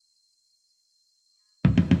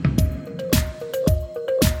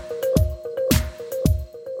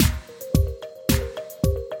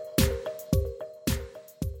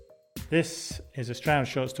This is a Stroud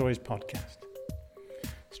Short Stories podcast.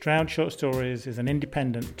 Stroud Short Stories is an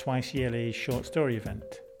independent twice-yearly short story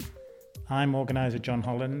event. I'm organiser John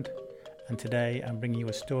Holland, and today I'm bringing you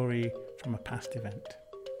a story from a past event.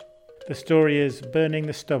 The story is Burning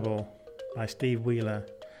the Stubble by Steve Wheeler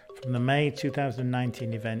from the May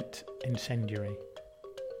 2019 event Incendiary.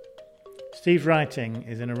 Steve's writing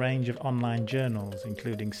is in a range of online journals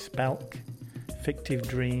including Spelk, Fictive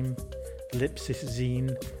Dream, Ellipsis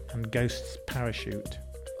Zine and Ghost's Parachute.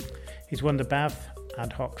 He's won the Bath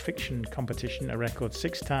Ad Hoc Fiction Competition a record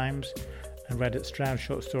 6 times and read at Stroud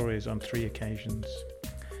Short Stories on 3 occasions.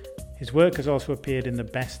 His work has also appeared in the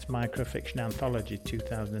Best Microfiction Anthology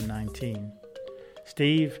 2019.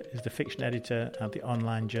 Steve is the fiction editor at the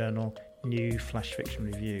online journal New Flash Fiction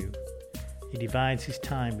Review. He divides his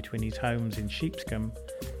time between his homes in Sheepscombe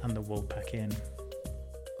and the Woolpack Inn.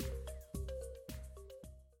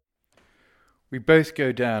 We both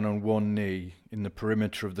go down on one knee in the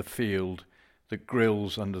perimeter of the field that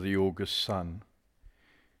grills under the August sun.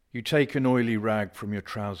 You take an oily rag from your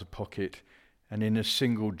trouser pocket and in a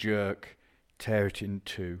single jerk tear it in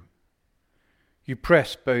two. You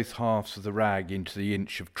press both halves of the rag into the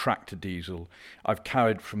inch of tractor diesel I've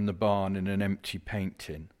carried from the barn in an empty paint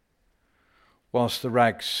tin. Whilst the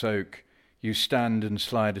rags soak, you stand and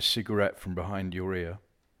slide a cigarette from behind your ear.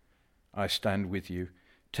 I stand with you,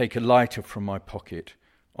 take a lighter from my pocket,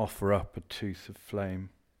 offer up a tooth of flame.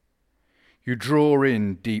 You draw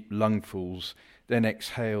in deep lungfuls, then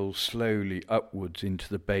exhale slowly upwards into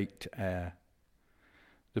the baked air.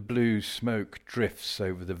 The blue smoke drifts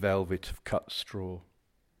over the velvet of cut straw.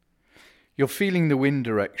 You're feeling the wind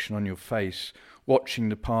direction on your face, watching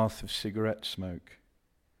the path of cigarette smoke.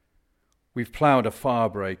 We've ploughed a fire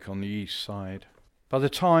break on the east side. By the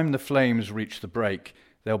time the flames reach the break,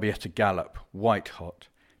 they'll be at a gallop, white hot,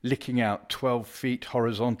 licking out 12 feet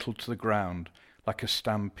horizontal to the ground like a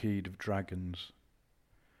stampede of dragons.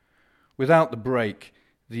 Without the break,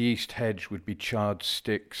 the east hedge would be charred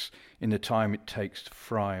sticks in the time it takes to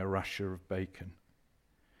fry a rasher of bacon.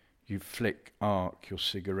 You flick arc your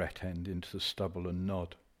cigarette end into the stubble and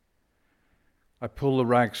nod. I pull the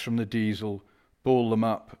rags from the diesel, ball them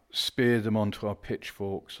up, spear them onto our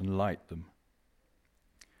pitchforks and light them.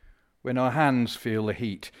 When our hands feel the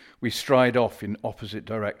heat, we stride off in opposite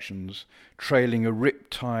directions, trailing a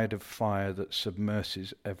riptide of fire that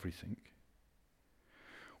submerses everything.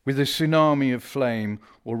 With a tsunami of flame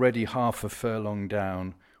already half a furlong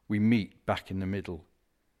down, we meet back in the middle.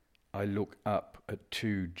 I look up at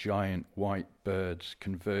 2 giant white birds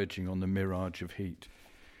converging on the mirage of heat.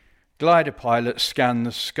 Glider pilots scan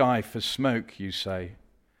the sky for smoke, you say.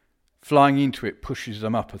 Flying into it pushes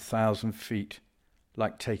them up 1,000 feet,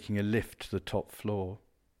 like taking a lift to the top floor.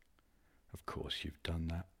 Of course you've done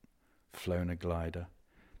that, flown a glider.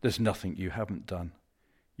 There's nothing you haven't done.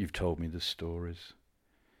 You've told me the stories.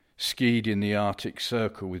 Skied in the Arctic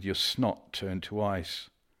Circle with your snot turned to ice.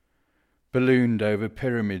 Ballooned over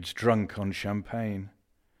pyramids drunk on champagne.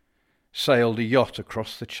 Sailed a yacht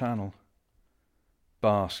across the channel.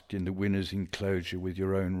 Basked in the winner's enclosure with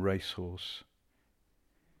your own racehorse.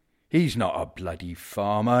 He's not a bloody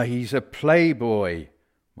farmer, he's a playboy,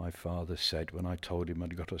 my father said when I told him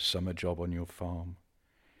I'd got a summer job on your farm.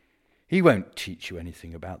 He won't teach you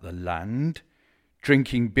anything about the land.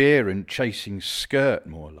 Drinking beer and chasing skirt,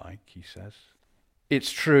 more like, he says.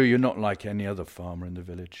 It's true, you're not like any other farmer in the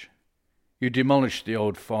village. You demolished the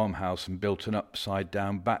old farmhouse and built an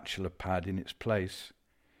upside-down bachelor pad in its place.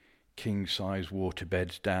 King-size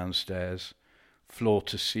waterbeds downstairs,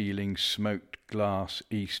 floor-to-ceiling smoked glass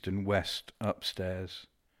east and west upstairs.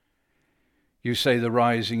 You say the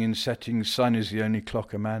rising and setting sun is the only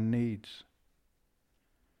clock a man needs.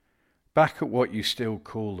 Back at what you still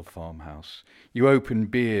call the farmhouse, you open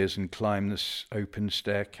beers and climb the open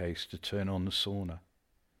staircase to turn on the sauna.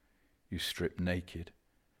 You strip naked,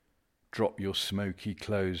 drop your smoky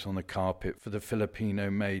clothes on the carpet for the Filipino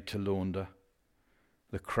maid to launder.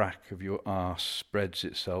 The crack of your arse spreads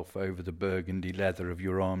itself over the burgundy leather of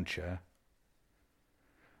your armchair.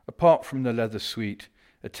 Apart from the leather suite,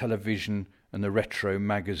 a television and the retro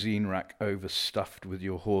magazine rack overstuffed with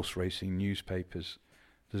your horse racing newspapers,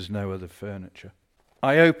 there's no other furniture.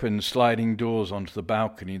 I open sliding doors onto the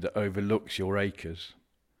balcony that overlooks your acres.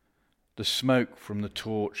 The smoke from the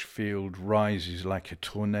torch field rises like a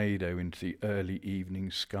tornado into the early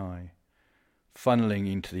evening sky,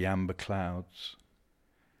 funneling into the amber clouds.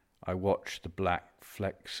 I watch the black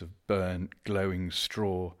flecks of burnt, glowing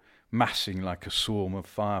straw massing like a swarm of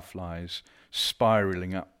fireflies,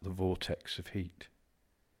 spiralling up the vortex of heat.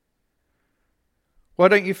 "Why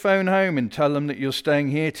don't you phone home and tell them that you're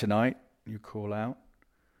staying here tonight?" you call out.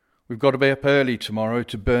 We've got to be up early tomorrow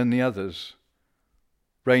to burn the others.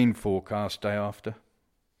 Rain forecast day after.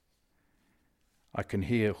 I can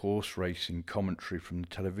hear horse racing commentary from the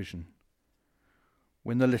television.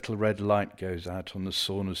 When the little red light goes out on the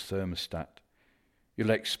sauna's thermostat, you'll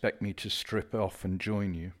expect me to strip off and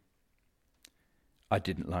join you. I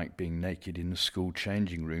didn't like being naked in the school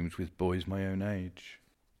changing rooms with boys my own age.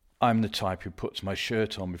 I'm the type who puts my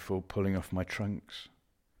shirt on before pulling off my trunks.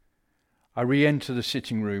 I re-enter the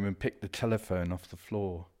sitting room and pick the telephone off the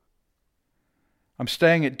floor. I'm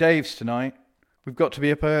staying at Dave's tonight. We've got to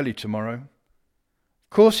be up early tomorrow. Of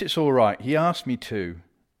course it's all right. He asked me to.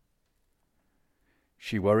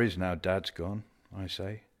 She worries now Dad's gone, I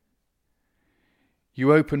say.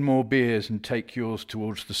 You open more beers and take yours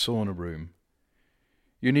towards the sauna room.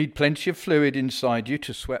 You need plenty of fluid inside you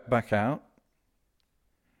to sweat back out.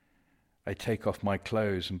 I take off my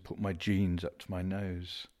clothes and put my jeans up to my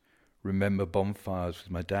nose. Remember bonfires with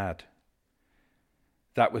my dad.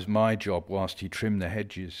 That was my job whilst he trimmed the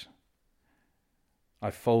hedges. I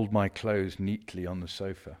fold my clothes neatly on the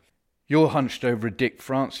sofa. You're hunched over a Dick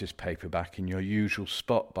Francis paperback in your usual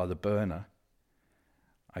spot by the burner.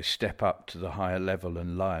 I step up to the higher level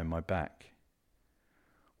and lie on my back.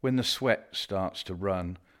 When the sweat starts to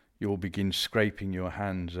run, you'll begin scraping your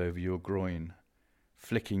hands over your groin,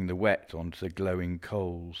 flicking the wet onto the glowing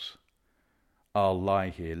coals. I'll lie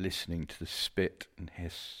here listening to the spit and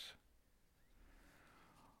hiss.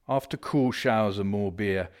 After cool showers and more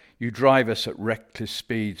beer, you drive us at reckless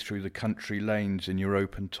speed through the country lanes in your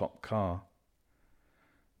open-top car.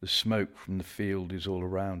 The smoke from the field is all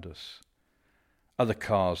around us. Other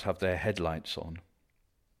cars have their headlights on.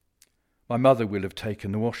 My mother will have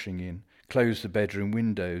taken the washing in, closed the bedroom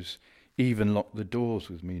windows, even locked the doors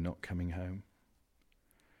with me not coming home.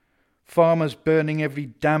 Farmers burning every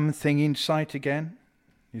damn thing in sight again,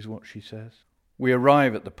 is what she says. We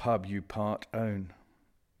arrive at the pub you part own.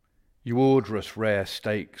 You order us rare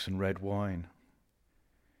steaks and red wine.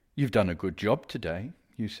 You've done a good job today,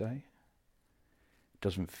 you say. It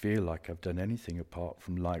doesn't feel like I've done anything apart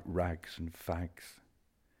from light rags and fags.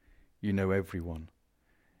 You know everyone.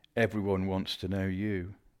 Everyone wants to know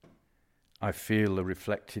you. I feel the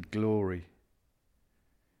reflected glory.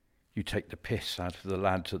 You take the piss out of the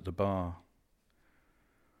lads at the bar.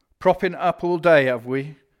 Propping up all day, have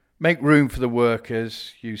we? Make room for the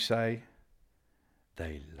workers, you say.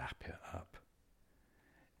 They lap it up.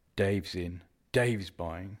 Dave's in. Dave's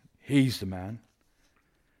buying. He's the man.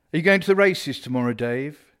 Are you going to the races tomorrow,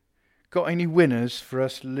 Dave? Got any winners for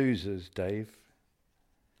us losers, Dave?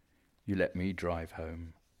 You let me drive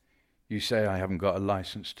home. You say I haven't got a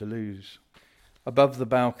license to lose. Above the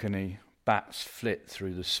balcony, bats flit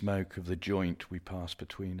through the smoke of the joint we pass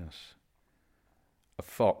between us. A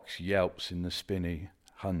fox yelps in the spinney,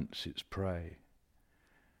 hunts its prey.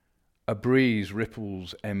 A breeze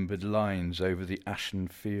ripples embered lines over the ashen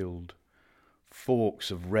field,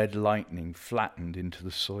 forks of red lightning flattened into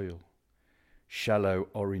the soil, shallow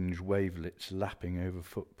orange wavelets lapping over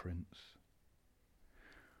footprints.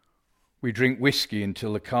 We drink whiskey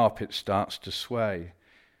until the carpet starts to sway.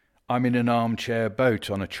 I'm in an armchair boat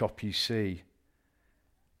on a choppy sea.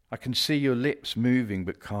 I can see your lips moving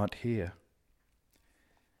but can't hear.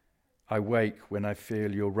 I wake when I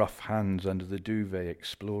feel your rough hands under the duvet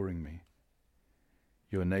exploring me.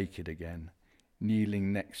 You're naked again,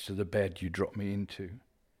 kneeling next to the bed you dropped me into.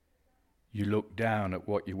 You look down at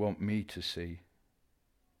what you want me to see.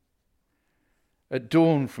 At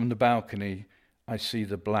dawn from the balcony, I see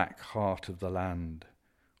the black heart of the land.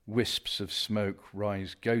 Wisps of smoke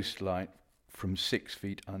rise ghost-like from 6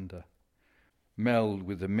 feet under, meld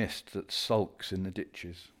with the mist that sulks in the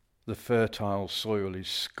ditches. The fertile soil is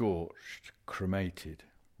scorched, cremated,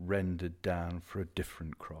 rendered down for a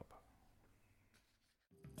different crop.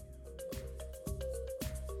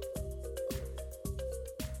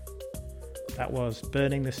 That was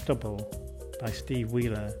Burning the Stubble by Steve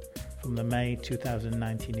Wheeler from the May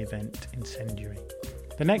 2019 event Incendiary.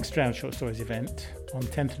 The next Stroud Short Stories event on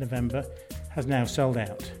 10th November has now sold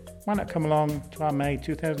out. Why not come along to our May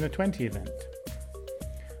 2020 event?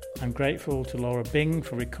 I'm grateful to Laura Bing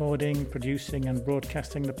for recording, producing and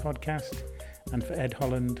broadcasting the podcast, and for Ed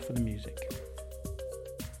Holland for the music.